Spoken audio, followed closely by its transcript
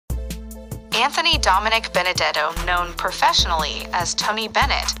Anthony Dominic Benedetto, known professionally as Tony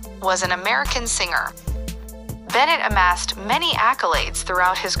Bennett, was an American singer. Bennett amassed many accolades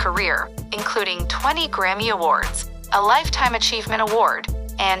throughout his career, including 20 Grammy Awards, a Lifetime Achievement Award,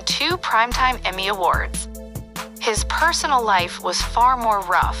 and 2 Primetime Emmy Awards. His personal life was far more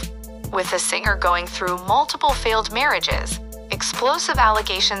rough, with the singer going through multiple failed marriages, explosive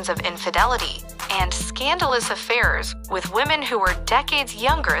allegations of infidelity, and scandalous affairs with women who were decades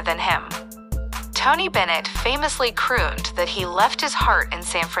younger than him. Tony Bennett famously crooned that he left his heart in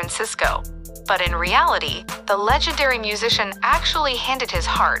San Francisco, but in reality, the legendary musician actually handed his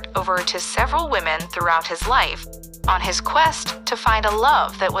heart over to several women throughout his life, on his quest to find a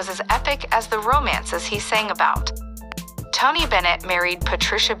love that was as epic as the romances he sang about. Tony Bennett married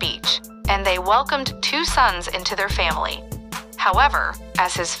Patricia Beach, and they welcomed 2 sons into their family. However,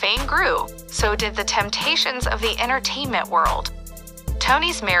 as his fame grew, so did the temptations of the entertainment world.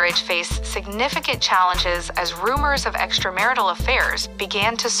 Tony's marriage faced significant challenges as rumors of extramarital affairs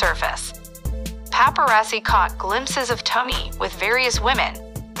began to surface. Paparazzi caught glimpses of Tony with various women,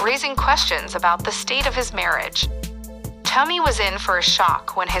 raising questions about the state of his marriage. Tony was in for a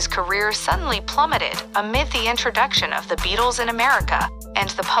shock when his career suddenly plummeted amid the introduction of the Beatles in America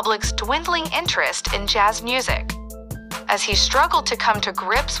and the public's dwindling interest in jazz music. As he struggled to come to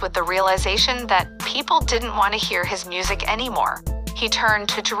grips with the realization that people didn't want to hear his music anymore, he turned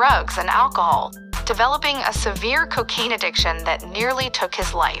to drugs and alcohol, developing a severe cocaine addiction that nearly took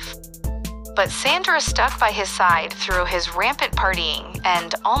his life. But Sandra stuck by his side through his rampant partying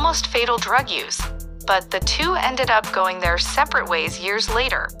and almost fatal drug use, but the 2 ended up going their separate ways years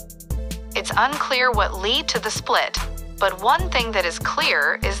later. It's unclear what led to the split, but one thing that is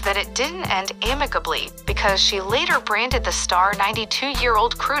clear is that it didn't end amicably because she later branded the star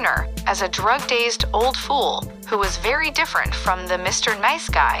 92-year-old crooner as a drug-dazed old fool who was very different from the Mr. Nice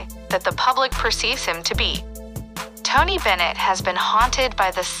Guy that the public perceives him to be. Tony Bennett has been haunted by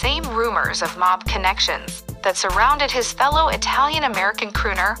the same rumors of mob connections that surrounded his fellow Italian-American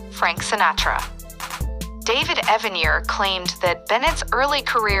crooner Frank Sinatra. David Evanier claimed that Bennett's early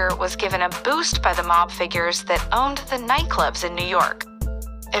career was given a boost by the mob figures that owned the nightclubs in New York.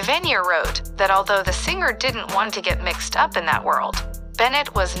 Evanier wrote that although the singer didn't want to get mixed up in that world,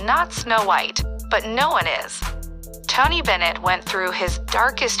 Bennett was not Snow White, but no one is. Tony Bennett went through his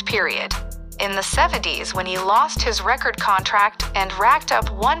darkest period in the 70s when he lost his record contract and racked up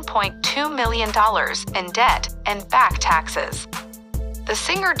 $1.2 million in debt and back taxes. The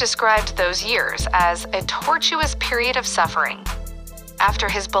singer described those years as a tortuous period of suffering. After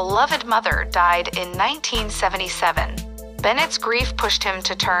his beloved mother died in 1977, Bennett's grief pushed him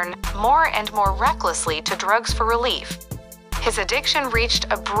to turn more and more recklessly to drugs for relief. His addiction reached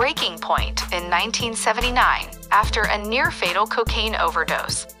a breaking point in 1979 after a near-fatal cocaine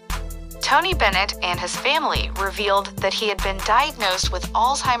overdose. Tony Bennett and his family revealed that he had been diagnosed with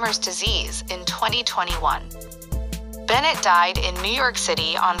Alzheimer's disease in 2021. Bennett died in New York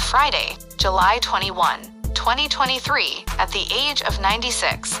City on Friday, July 21, 2023, at the age of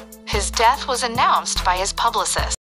 96. His death was announced by his publicist.